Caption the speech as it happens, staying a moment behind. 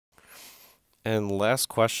And last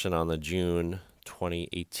question on the June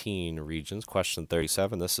 2018 Regents, question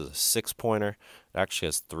 37. This is a 6-pointer. It actually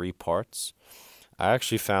has 3 parts. I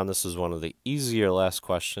actually found this was one of the easier last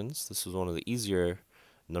questions. This was one of the easier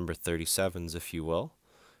number 37s, if you will,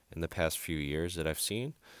 in the past few years that I've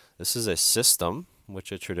seen. This is a system,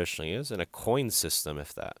 which it traditionally is, and a coin system,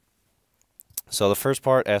 if that. So the first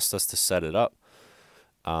part asked us to set it up.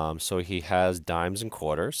 So he has dimes and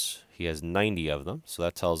quarters. He has 90 of them. So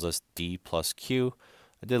that tells us D plus Q.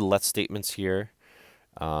 I did let statements here.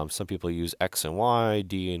 Some people use X and Y,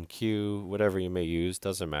 D and Q, whatever you may use,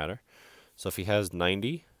 doesn't matter. So if he has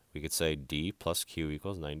 90, we could say D plus Q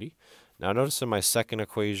equals 90. Now notice in my second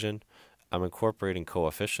equation, I'm incorporating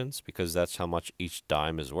coefficients because that's how much each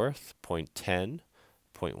dime is worth. 0.10,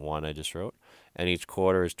 0.1 I just wrote. And each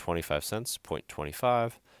quarter is 25 cents,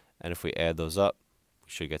 0.25. And if we add those up,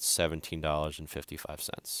 should get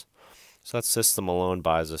 $17.55. So that system alone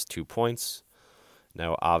buys us 2 points.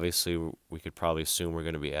 Now, obviously, we could probably assume we're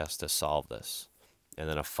going to be asked to solve this, and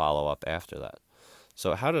then a follow-up after that.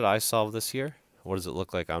 So how did I solve this here? What does it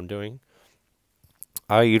look like I'm doing?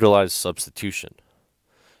 I utilize substitution.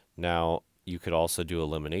 Now, you could also do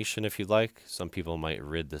elimination if you'd like. Some people might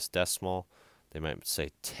rid this decimal. They might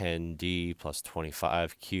say 10D plus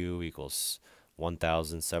 25Q equals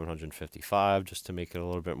 1,755, just to make it a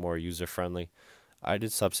little bit more user-friendly. I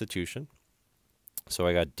did substitution. So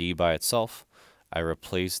I got D by itself. I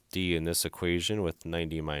replaced D in this equation with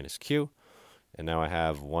 90 minus Q. And now I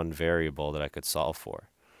have one variable that I could solve for.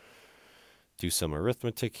 Do some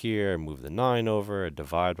arithmetic here, move the 9 over,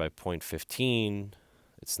 divide by 0.15.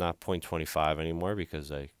 It's not 0.25 anymore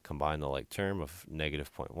because I combined the like term of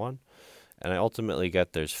negative 0.1. And I ultimately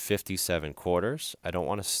get there's 57 quarters. I don't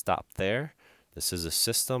want to stop there. This is a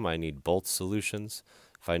system. I need both solutions.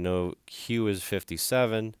 If I know Q is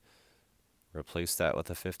 57, replace that with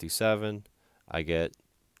a 57, I get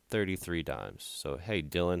 33 dimes. So, hey,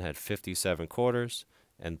 Dylan had 57 quarters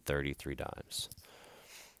and 33 dimes.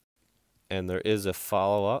 And there is a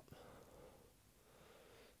follow-up.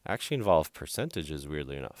 Actually involved percentages,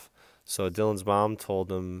 weirdly enough. So Dylan's mom told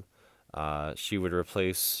him she would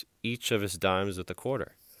replace each of his dimes with a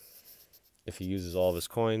quarter. If he uses all of his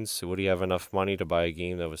coins, would he have enough money to buy a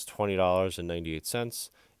game that was $20.98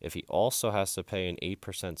 if he also has to pay an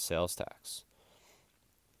 8% sales tax?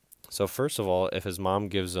 So first of all, if his mom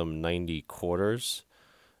gives him 90 quarters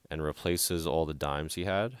and replaces all the dimes he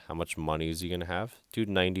had, how much money is he going to have? Do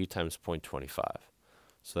 90 times 0.25.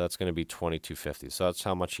 So that's going to be $22.50. So that's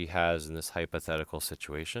how much he has in this hypothetical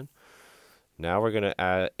situation. Now we're going to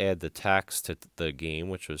add the tax to the game,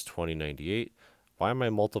 which was $20.98. Why am I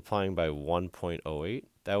multiplying by 1.08?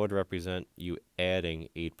 That would represent you adding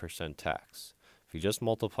 8% tax. If you just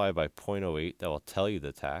multiply by 0.08, that will tell you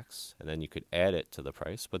the tax, and then you could add it to the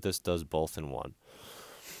price, but this does both in one.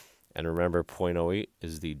 And remember, 0.08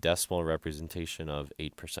 is the decimal representation of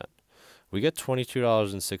 8%. We get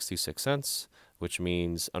 $22.66, which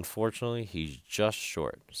means, unfortunately, he's just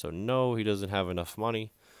short. So no, he doesn't have enough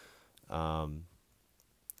money.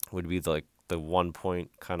 Would be like the 1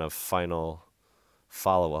 point kind of final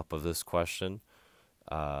follow-up of this question.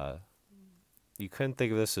 You couldn't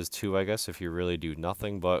think of this as 2, I guess, if you really do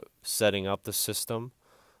nothing, but setting up the system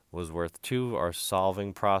was worth 2. Our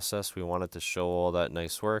solving process, we wanted to show all that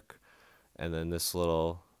nice work. And then this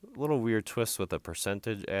little weird twist with a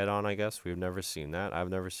percentage add-on, I guess. We've never seen that. I've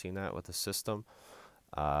never seen that with a system.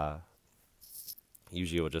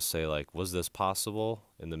 Usually we'll just say, like, was this possible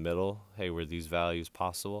in the middle? Hey, were these values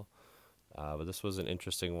possible? But this was an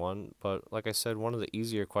interesting one. But like I said, one of the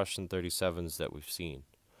easier question 37s that we've seen.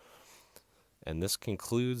 And this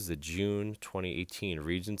concludes the June 2018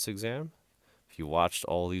 Regents exam. If you watched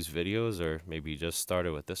all these videos, or maybe you just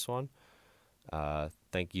started with this one,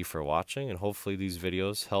 thank you for watching. And hopefully these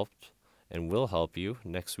videos helped and will help you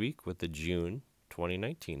next week with the June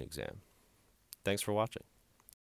 2019 exam. Thanks for watching.